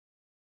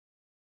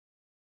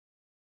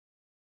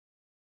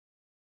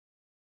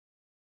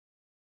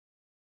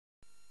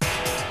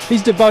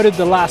He's devoted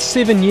the last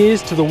 7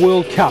 years to the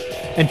World Cup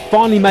and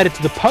finally made it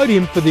to the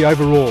podium for the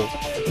overall.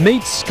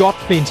 Meet Scott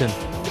Fenton.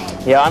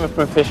 Yeah, I'm a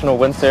professional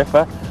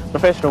windsurfer.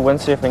 Professional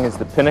windsurfing is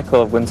the pinnacle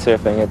of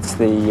windsurfing. It's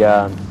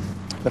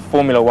the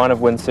Formula One of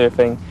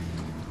windsurfing,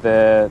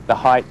 the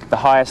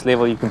highest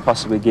level you can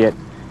possibly get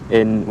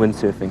in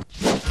windsurfing.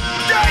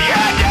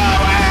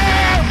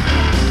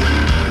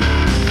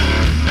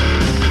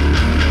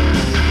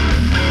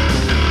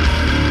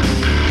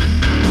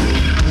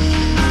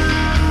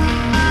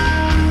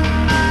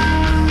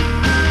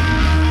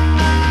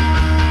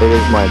 It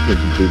is my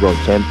intention to be world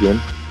champion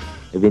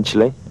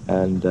eventually,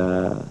 and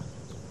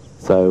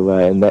so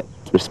in that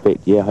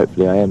respect, yeah,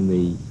 hopefully I am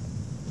the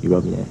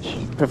Robbie Nash.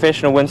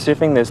 Professional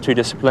windsurfing, there's two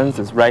disciplines,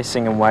 there's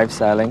racing and wave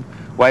sailing.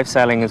 Wave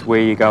sailing is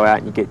where you go out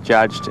and you get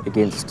judged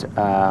against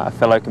a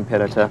fellow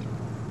competitor.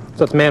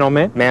 So it's man on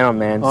man? Man on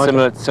man, oh,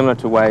 okay. similar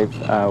to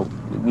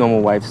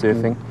normal wave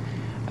surfing.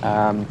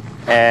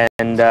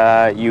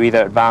 And you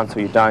either advance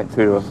or you don't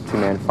through to a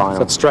two-man final.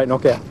 So it's straight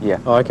knockout? Yeah.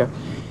 Oh, okay.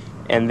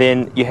 And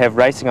then you have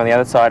racing on the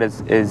other side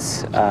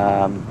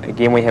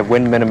again, we have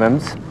wind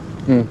minimums.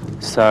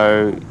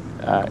 So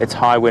it's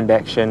high wind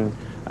action,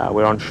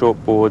 we're on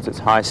short boards, it's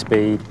high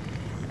speed,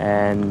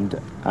 and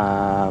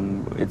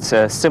it's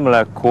a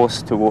similar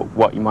course to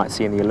what you might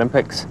see in the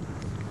Olympics,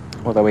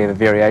 although we have a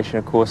variation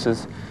of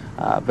courses,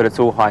 but it's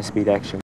all high speed action.